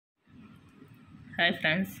Hi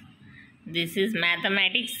friends, this is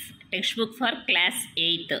mathematics textbook for class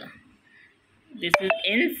 8th. This is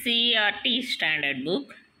NCERT standard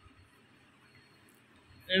book.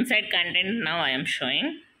 Inside content now I am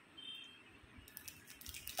showing.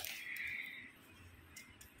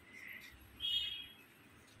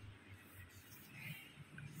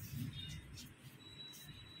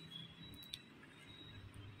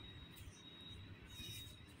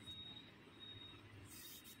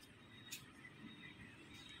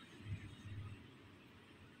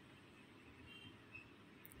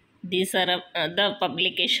 These are the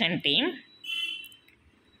publication team.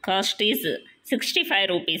 Cost is 65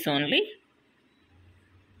 rupees only.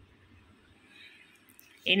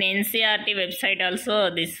 In NCERT website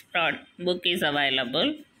also this book is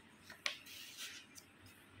available.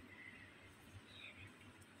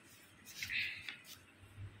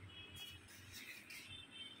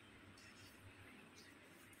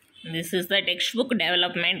 This is the textbook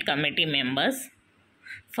development committee members.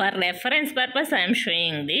 For reference purpose I am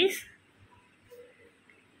showing this.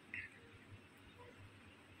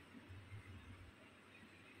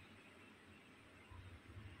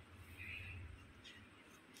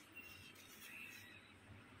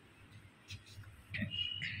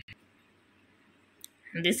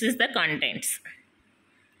 This is the contents.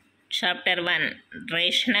 Chapter 1,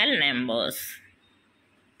 Rational Numbers.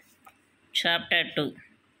 Chapter 2,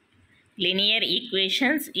 Linear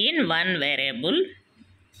Equations in One Variable.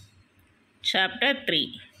 Chapter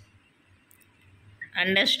 3,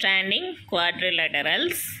 Understanding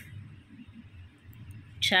Quadrilaterals.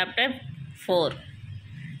 Chapter 4,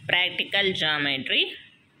 Practical Geometry.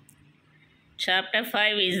 Chapter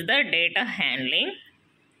 5 is the Data Handling.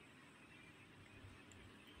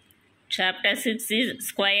 Chapter 6 is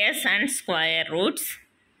Squares and Square Roots.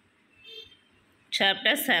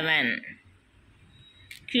 Chapter 7,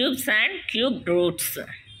 Cubes and Cube Roots.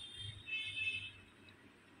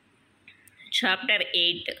 Chapter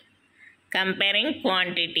 8, Comparing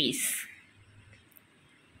Quantities.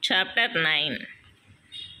 Chapter 9,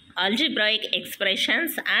 Algebraic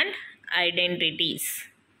Expressions and Identities.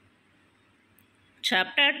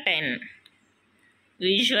 Chapter 10,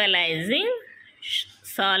 Visualizing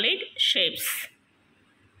Solid Shapes.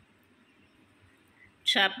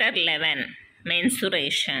 Chapter 11,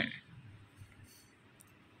 Mensuration.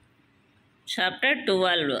 Chapter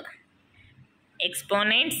 12,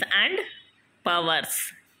 Exponents and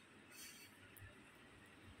Powers.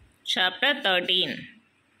 Chapter 13,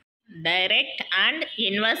 Direct and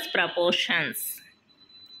Inverse Proportions.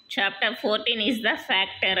 Chapter 14 is the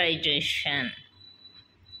Factorization.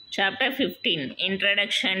 Chapter 15,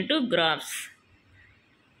 Introduction to Graphs.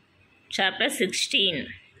 Chapter 16,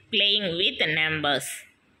 Playing with Numbers.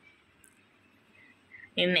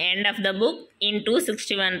 In the end of the book, in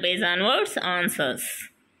 261 page onwards, answers.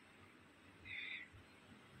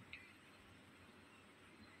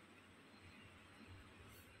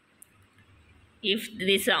 If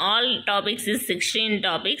this all topics is 16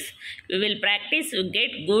 topics, we will practice to get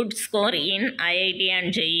good score in IIT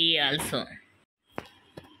and JEE also.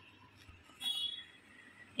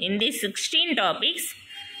 In these 16 topics,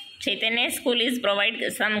 Chaitanya School is provide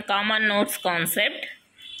some common notes concept,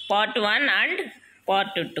 part 1 and part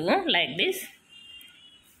 2 like this.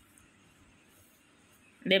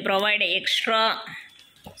 They provide extra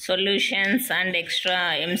solutions and extra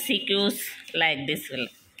MCQs like this.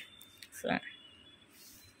 So,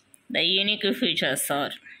 the unique features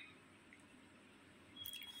are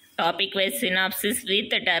topic-wise synopsis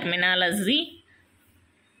with terminology,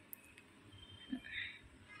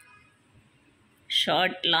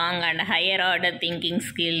 short, long and higher order thinking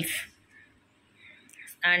skills,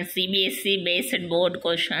 and CBSE based board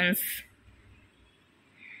questions.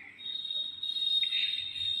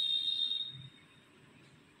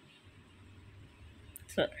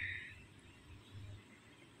 So,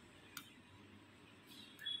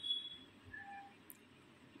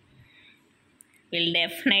 will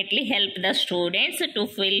definitely help the students to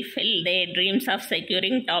fulfill their dreams of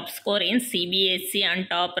securing top score in CBSE and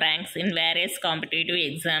top ranks in various competitive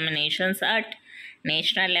examinations at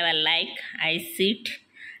national level like ICET,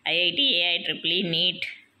 IIT, AIEEE, NEET,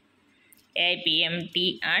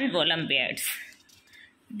 AIPMT and Olympiads.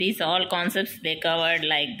 These all concepts they covered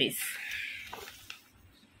like this.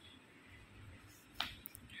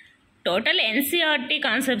 Total NCERT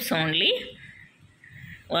concepts only.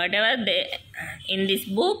 Whatever they in this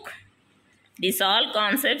book, these all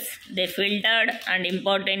concepts they filtered and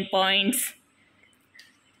important points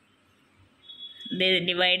they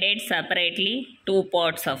divided separately two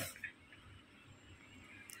parts of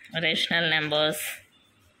rational numbers,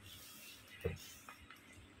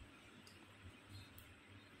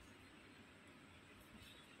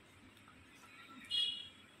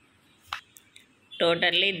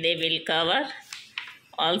 Totally they will cover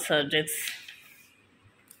all subjects,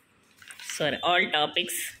 sorry, all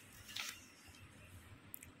topics.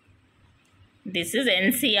 This is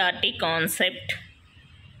NCERT concept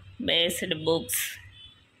based books.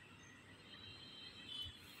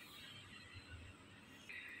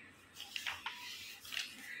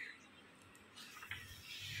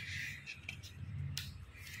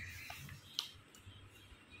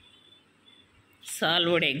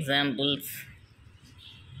 Solved examples.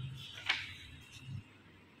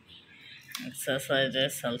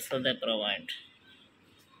 Exercises also they provide.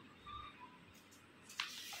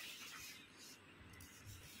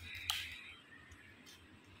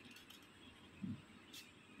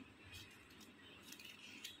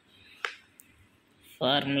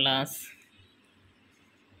 Formulas.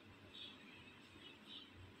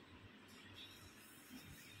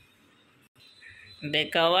 They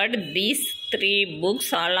covered these three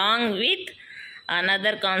books along with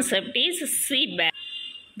another concept is C batch.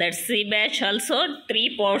 That C batch also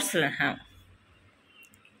three parts have.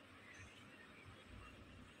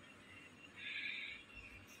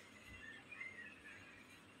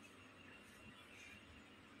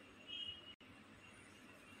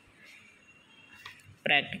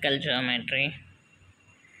 Practical geometry.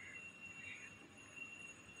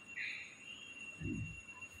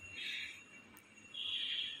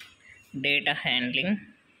 Data handling.